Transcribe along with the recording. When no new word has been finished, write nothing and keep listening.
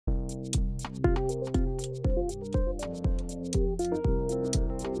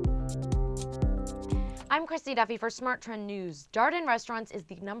I'm Christy Duffy for Smart Trend News. Darden Restaurants is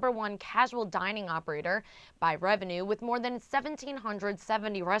the #1 casual dining operator by revenue with more than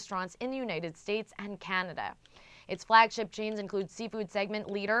 1,770 restaurants in the United States and Canada. Its flagship chains include seafood segment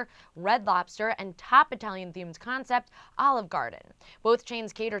leader Red Lobster and top Italian-themed concept Olive Garden. Both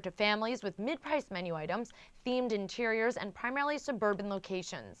chains cater to families with mid-priced menu items, themed interiors, and primarily suburban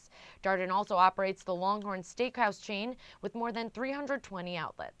locations. Darden also operates the LongHorn Steakhouse chain with more than 320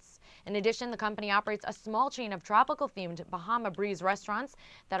 outlets. In addition, the company operates a small chain of tropical-themed Bahama Breeze restaurants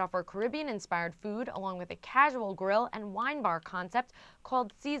that offer Caribbean-inspired food along with a casual grill and wine bar concept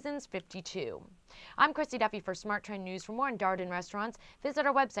called Seasons 52. I'm Christy Duffy for Smart Trend News. For more on Darden Restaurants, visit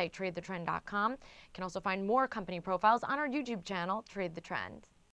our website, tradethetrend.com. You can also find more company profiles on our YouTube channel, Trade the Trend.